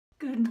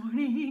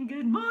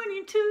Good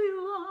morning to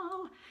you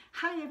all.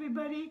 Hi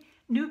everybody,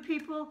 new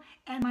people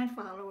and my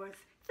followers.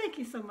 Thank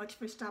you so much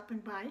for stopping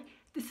by.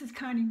 This is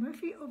Connie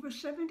Murphy, over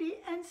 70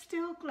 and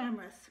still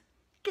glamorous.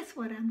 Guess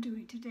what I'm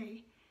doing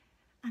today?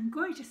 I'm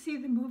going to see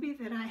the movie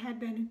that I had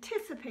been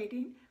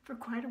anticipating for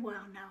quite a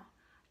while now,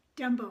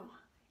 Dumbo.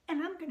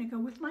 And I'm going to go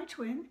with my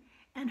twin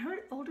and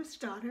her oldest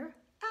daughter,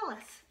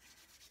 Alice.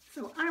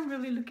 So I'm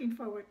really looking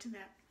forward to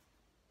that.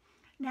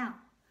 Now,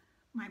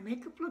 my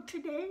makeup look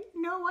today,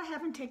 no, I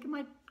haven't taken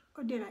my,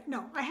 or did I?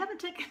 No, I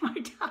haven't taken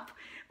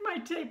my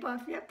tape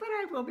off yet, but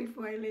I will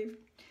before I leave.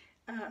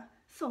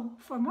 So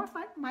for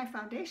my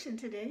foundation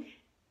today,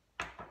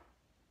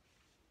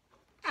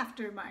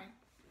 after my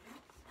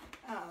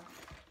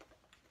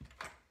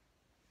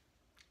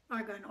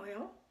argan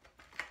oil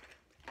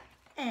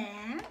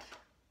and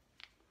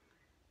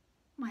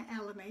my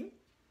alumate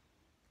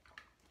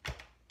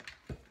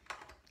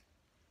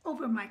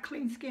over my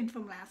clean skin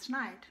from last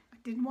night. I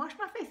didn't wash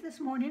my face this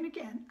morning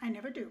again. I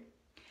never do.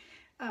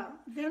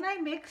 Then I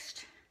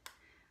mixed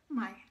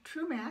my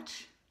True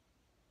Match,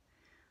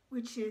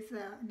 which is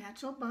a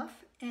Natural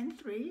Buff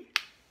N3.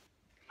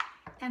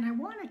 And I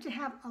wanted to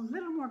have a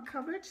little more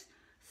coverage,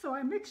 so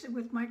I mixed it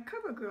with my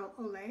CoverGirl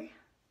Olay.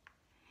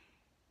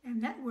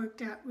 And that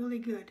worked out really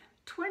good.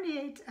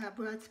 28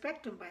 broad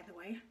spectrum, by the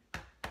way.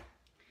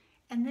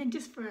 And then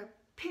just for a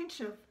pinch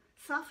of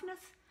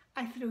softness,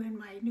 I threw in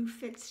my new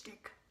Fit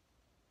Stick.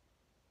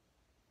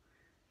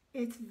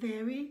 It's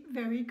very,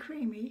 very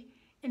creamy,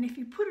 and if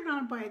you put it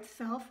on by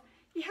itself,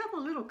 you have a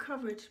little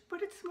coverage,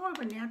 but it's more of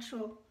a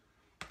natural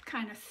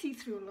kind of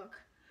see-through look.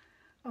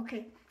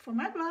 Okay, for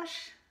my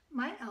blush,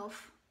 my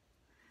e.l.f.,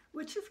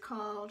 which is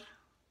called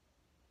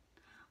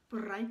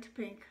Bright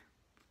Pink,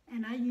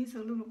 and I use a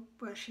little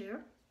brush here.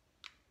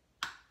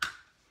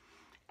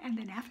 And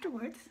then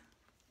afterwards,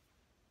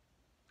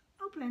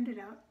 I'll blend it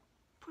out,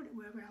 put it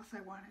wherever else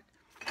I want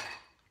it.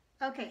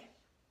 Okay,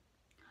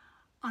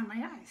 on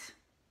my eyes.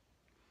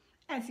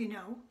 As you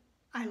know,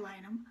 I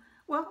line them.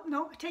 Well,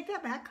 no, take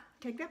that back.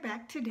 Take that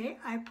back. Today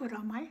I put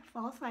on my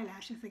false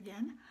eyelashes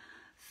again.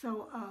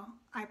 So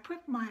I put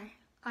my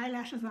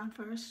eyelashes on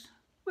first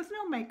with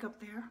no makeup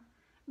there.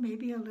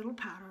 Maybe a little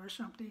powder or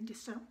something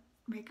just to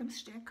make them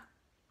stick.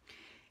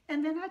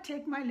 And then I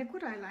take my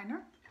liquid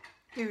eyeliner.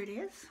 Here it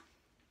is.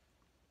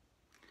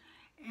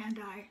 And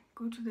I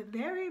go to the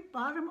very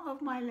bottom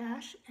of my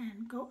lash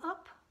and go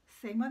up.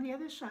 Same on the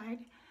other side.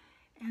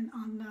 And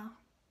on the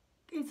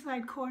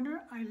inside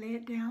corner, I lay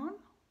it down,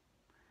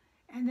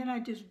 and then I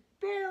just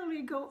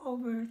barely go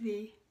over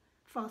the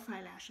false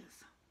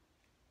eyelashes.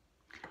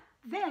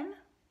 Then,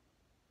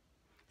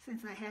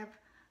 since I have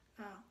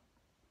a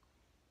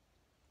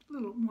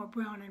little more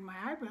brown in my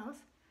eyebrows,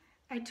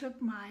 I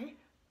took my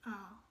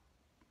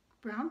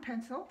brown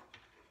pencil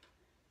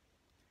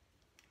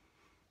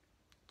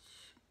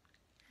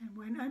and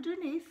went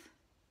underneath.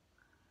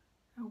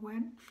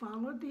 I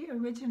followed the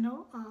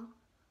original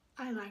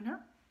eyeliner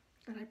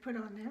that I put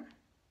on there.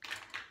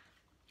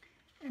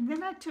 And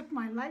then I took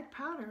my light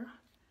powder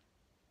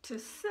to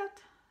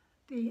set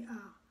the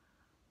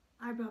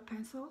eyebrow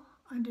pencil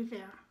under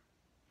there.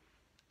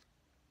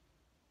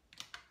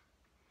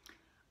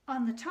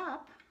 On the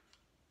top,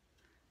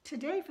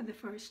 today for the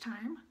first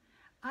time,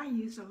 I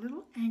used a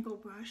little angle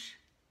brush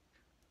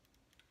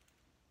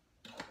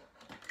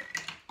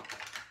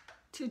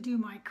to do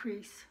my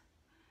crease,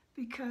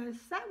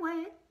 because that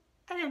way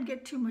I didn't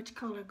get too much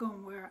color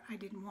going where I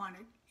didn't want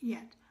it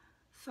yet.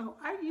 So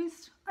I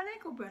used an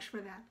angle brush for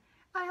that.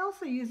 I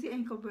also use the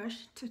angle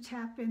brush to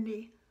tap in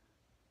the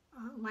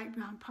light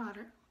brown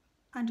powder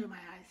under my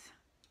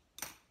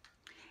eyes.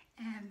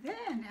 And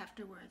then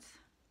afterwards,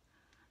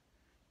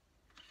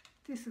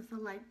 this is the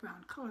light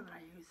brown color that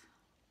I use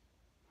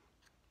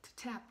to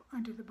tap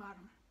under the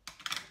bottom.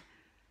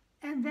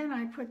 And then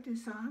I put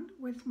this on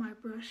with my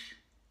brush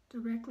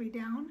directly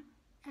down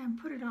and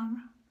put it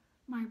on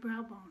my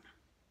brow bone.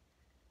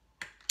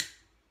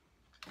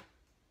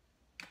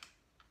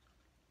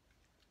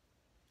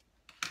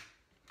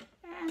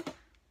 And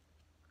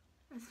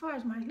as far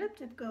as my lip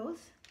tip goes,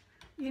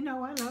 you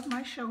know I love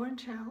my Show and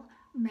Tell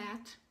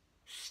matte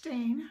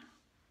stain.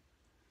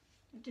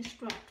 I just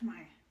dropped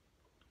my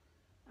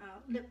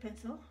lip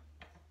pencil.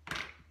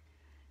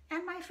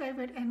 And my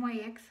favorite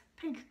NYX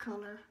pink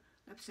color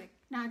lipstick.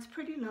 Now it's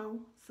pretty low,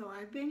 so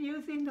I've been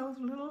using those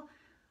little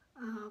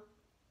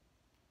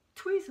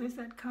tweezers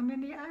that come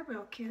in the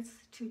eyebrow kits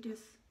to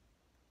just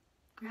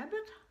grab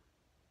it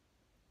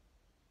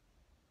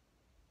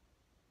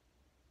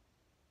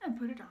and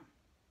put it on.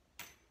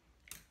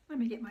 Let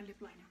me get my lip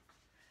liner.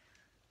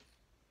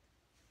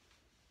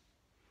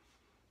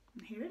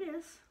 And here it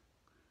is.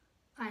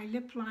 I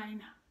lip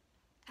line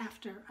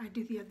after I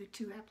do the other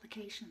two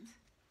applications.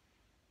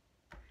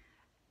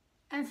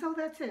 And so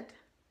that's it.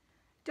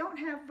 Don't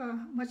have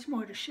much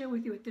more to share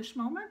with you at this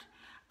moment.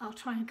 I'll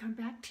try and come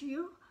back to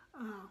you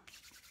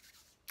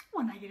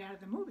when I get out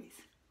of the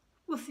movies.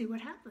 We'll see what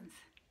happens.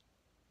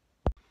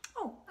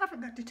 Oh, I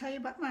forgot to tell you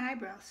about my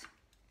eyebrows.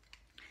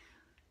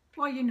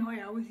 Well, you know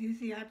I always use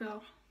the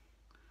eyebrow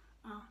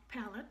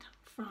palette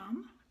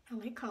from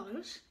LA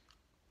Colors.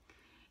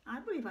 I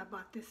believe I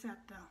bought this at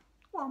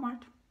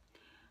Walmart.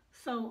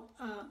 So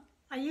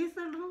I used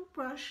a little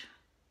brush,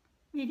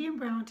 medium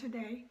brown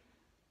today.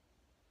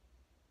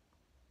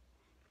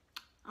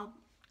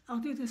 I'll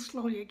do this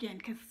slowly again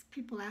because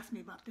people ask me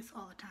about this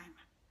all the time.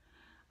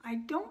 I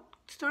don't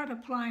start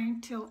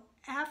applying till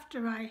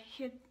after I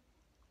hit,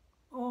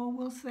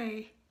 we'll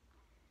say,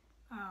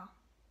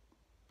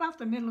 about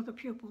the middle of the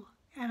pupil,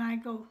 and I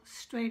go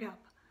straight up.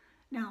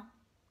 Now,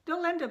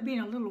 they'll end up being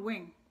a little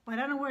wing, but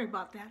I don't worry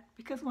about that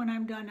because when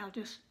I'm done, I'll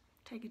just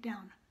take it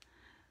down.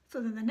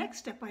 So then the next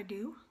step I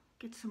do,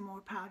 get some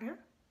more powder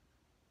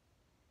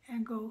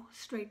and go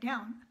straight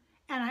down.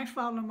 And I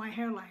follow my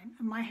hairline.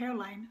 And my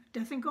hairline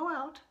doesn't go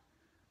out,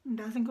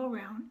 doesn't go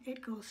round,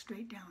 it goes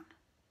straight down.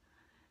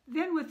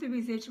 Then with the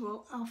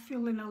residual, I'll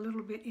fill in a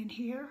little bit in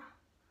here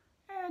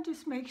and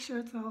just make sure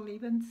it's all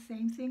even.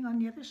 Same thing on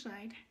the other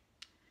side.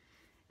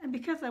 And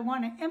because I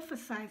want to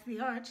emphasize the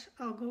arch,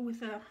 I'll go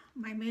with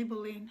my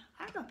Maybelline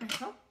eyebrow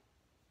pencil.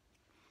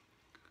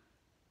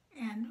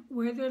 And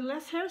where the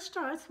less hair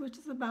starts, which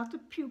is about the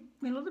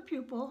middle of the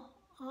pupil,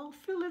 I'll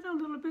fill in a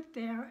little bit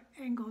there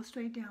and go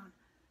straight down.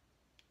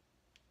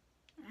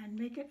 And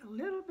make it a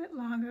little bit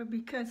longer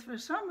because for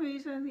some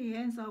reason the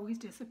ends always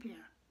disappear.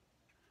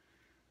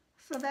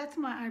 So that's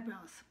my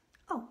eyebrows.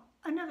 Oh,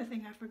 another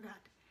thing I forgot.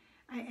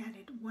 I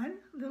added one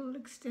little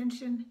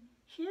extension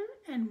here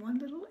and one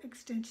little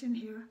extension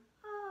here.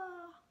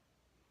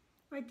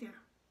 Right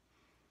there.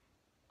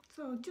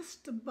 So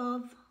just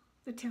above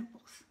the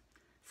temples.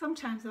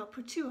 Sometimes I'll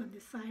put two on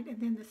this side, and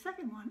then the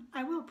second one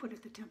I will put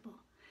at the temple.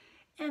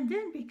 And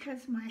then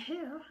because my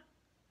hair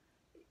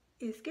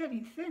is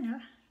getting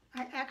thinner,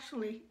 I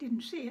actually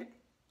didn't see it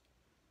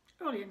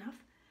early enough.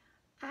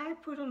 I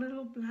put a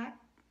little black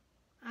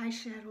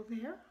eyeshadow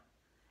there,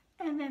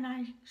 and then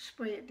I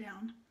spray it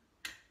down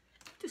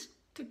just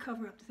to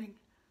cover up the thing.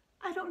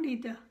 I don't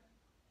need the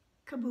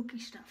kabuki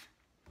stuff.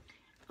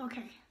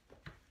 Okay,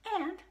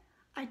 and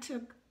I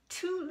took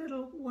two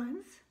little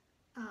ones,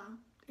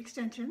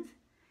 extensions,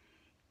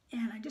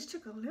 and I just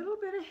took a little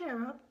bit of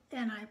hair up,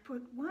 and I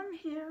put one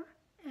here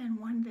and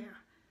one there.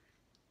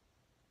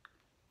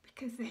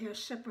 Because the hair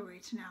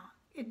separates now.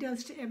 It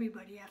does to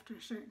everybody after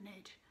a certain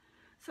age.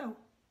 So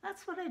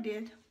that's what I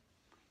did.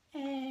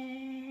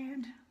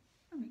 And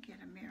let me get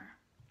a mirror.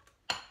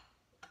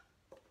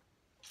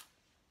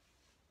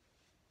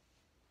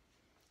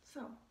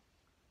 So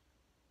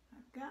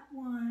I've got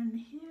one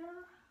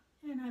here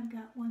and I've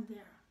got one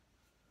there.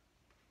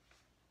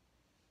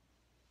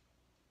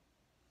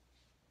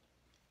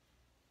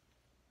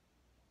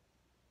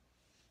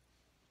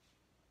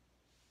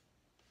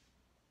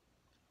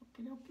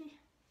 Okie dokie.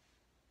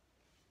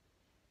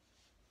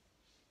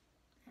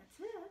 That's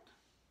it.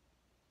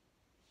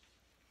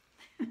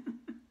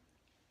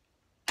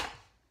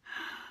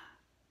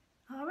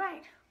 All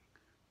right,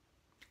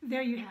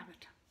 there you have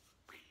it.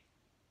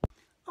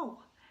 Oh,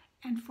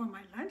 and for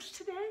my lunch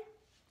today,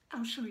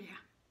 I'll show you.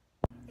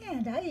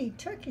 And I eat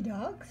turkey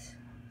dogs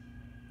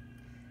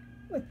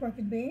with pork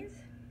and beans.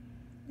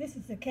 This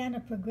is a can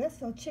of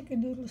Progresso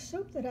chicken noodle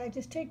soup that I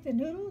just take the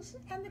noodles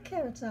and the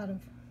carrots out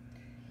of.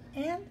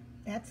 And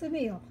that's a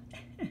meal.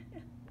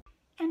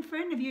 And for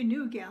any of you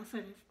new gals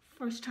that are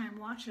first-time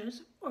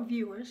watchers or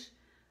viewers,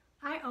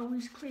 I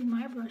always clean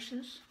my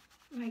brushes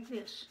like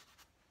this.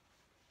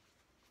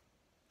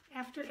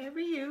 After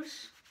every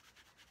use,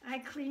 I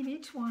clean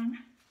each one,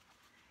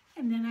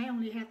 and then I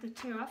only have to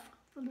tear off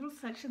the little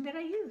section that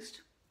I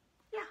used.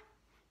 Yeah,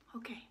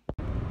 okay.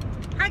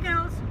 Hi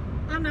gals,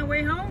 on my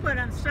way home, but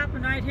I'm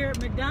stopping right here at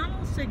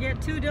McDonald's to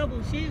get 2 double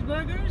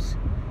cheeseburgers.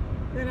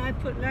 Then I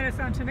put lettuce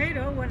on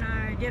tomato when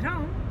I get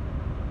home,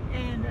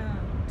 and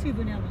 2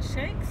 vanilla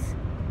shakes,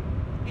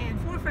 and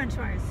 4 french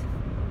fries.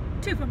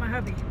 2 for my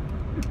hubby.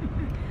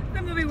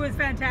 The movie was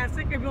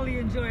fantastic. I really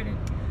enjoyed it.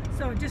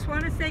 So just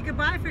want to say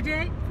goodbye for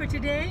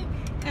today,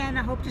 and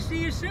I hope to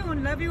see you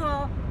soon. Love you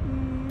all.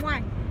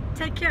 Mwah.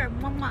 Take care.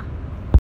 Mwah, mwah.